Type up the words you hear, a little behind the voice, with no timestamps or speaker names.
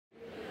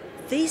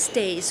these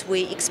days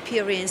we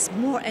experience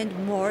more and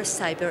more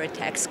cyber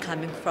attacks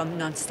coming from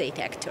non-state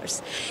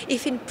actors.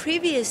 If in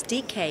previous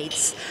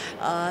decades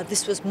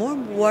this was more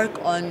work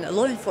on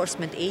law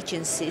enforcement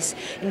agencies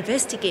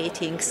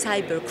investigating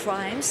cyber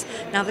crimes,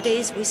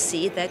 nowadays we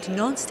see that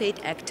non-state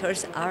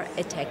actors are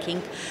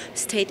attacking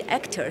state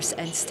actors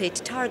and state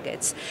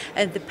targets,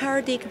 and the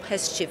paradigm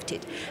has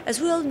shifted.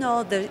 As we all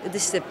know,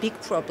 this is a big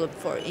problem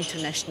for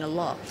international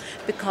law,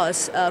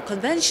 because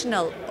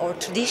conventional or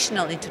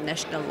traditional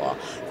international law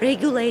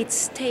regulates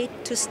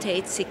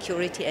state-to-state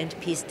security and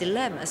peace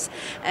dilemmas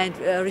and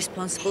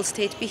responsible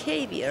state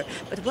behavior.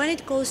 But when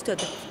it goes to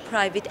the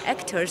private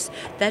actors,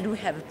 then we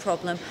have a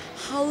problem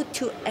how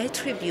to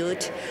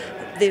attribute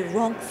the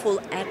wrongful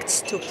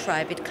acts to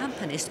private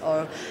companies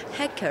or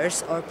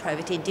hackers or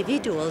private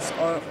individuals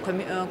or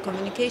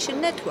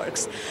communication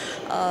networks,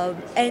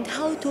 and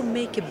how to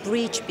make a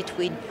bridge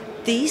between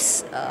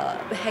these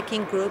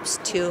hacking groups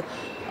to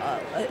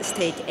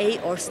state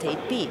A or state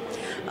B.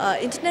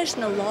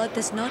 International law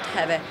does not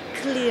have a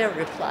clear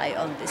reply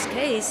on this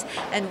case,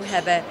 and we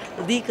have a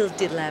legal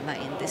dilemma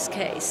in this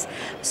case.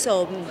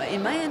 So,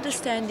 in my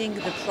understanding,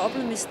 the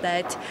problem is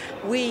that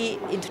we,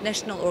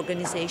 international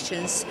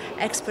organizations,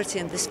 experts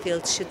in this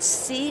field, should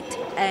sit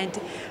and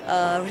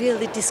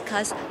really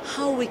discuss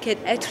how we can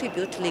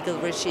attribute legal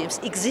regimes,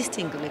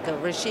 existing legal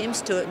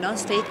regimes, to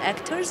non-state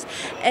actors,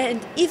 and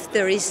if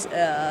there is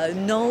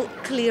no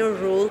clear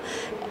rule,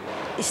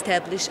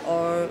 establish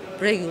or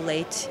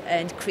regulate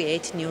and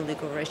create new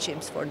legal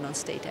regimes for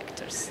non-state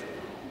actors.